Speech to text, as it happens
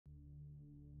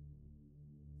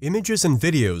Images and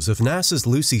videos of NASA's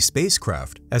Lucy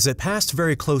spacecraft as it passed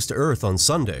very close to Earth on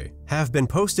Sunday have been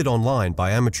posted online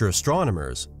by amateur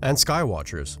astronomers and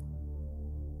skywatchers.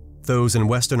 Those in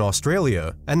Western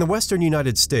Australia and the Western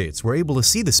United States were able to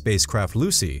see the spacecraft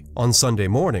Lucy on Sunday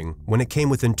morning when it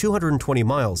came within 220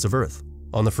 miles of Earth.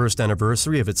 On the first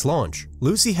anniversary of its launch,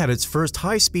 Lucy had its first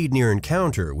high-speed near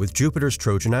encounter with Jupiter's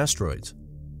Trojan asteroids.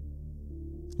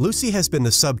 Lucy has been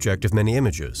the subject of many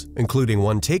images, including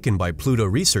one taken by Pluto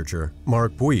researcher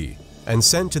Marc Bouy and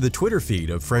sent to the Twitter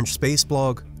feed of French space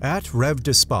blog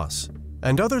 @Rêve-d'Espace,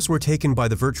 and others were taken by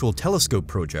the Virtual Telescope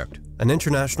Project, an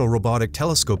international robotic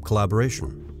telescope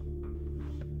collaboration.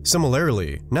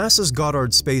 Similarly, NASA's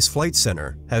Goddard Space Flight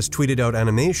Center has tweeted out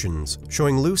animations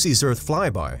showing Lucy's Earth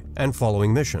flyby and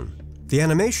following mission. The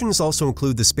animations also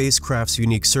include the spacecraft's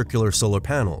unique circular solar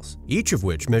panels, each of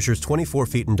which measures 24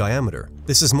 feet in diameter.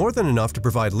 This is more than enough to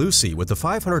provide Lucy with the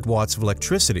 500 watts of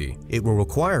electricity it will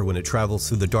require when it travels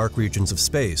through the dark regions of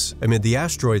space amid the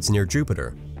asteroids near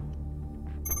Jupiter.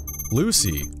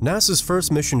 Lucy, NASA's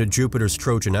first mission to Jupiter's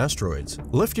Trojan asteroids,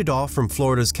 lifted off from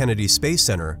Florida's Kennedy Space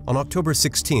Center on October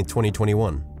 16,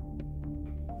 2021.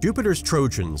 Jupiter's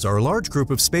Trojans are a large group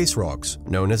of space rocks,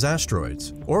 known as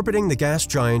asteroids, orbiting the gas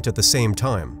giant at the same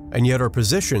time, and yet are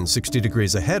positioned 60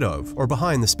 degrees ahead of or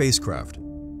behind the spacecraft.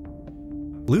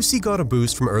 Lucy got a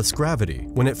boost from Earth's gravity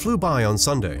when it flew by on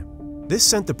Sunday. This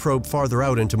sent the probe farther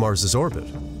out into Mars's orbit.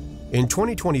 In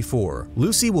 2024,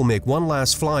 Lucy will make one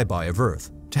last flyby of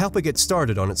Earth to help it get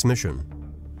started on its mission.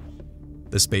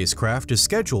 The spacecraft is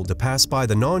scheduled to pass by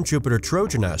the non-Jupiter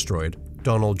Trojan asteroid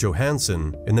Donald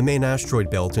Johanson in the main asteroid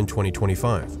belt in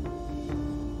 2025.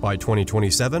 By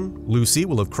 2027, Lucy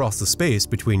will have crossed the space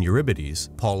between Euripides,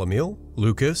 Polymele,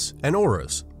 Lucas, and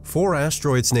Orus, 4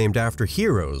 asteroids named after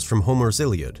heroes from Homer's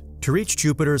Iliad, to reach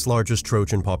Jupiter's largest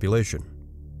Trojan population.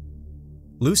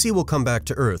 Lucy will come back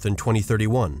to Earth in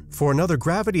 2031 for another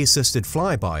gravity-assisted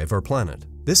flyby of our planet.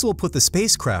 This will put the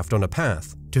spacecraft on a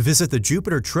path to visit the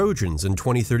Jupiter Trojans in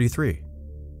 2033.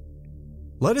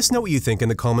 Let us know what you think in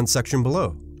the comments section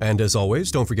below. And as always,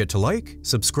 don't forget to like,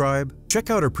 subscribe, check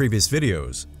out our previous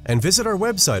videos, and visit our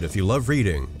website if you love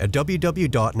reading at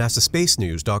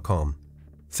www.nasaspacenews.com.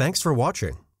 Thanks for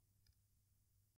watching.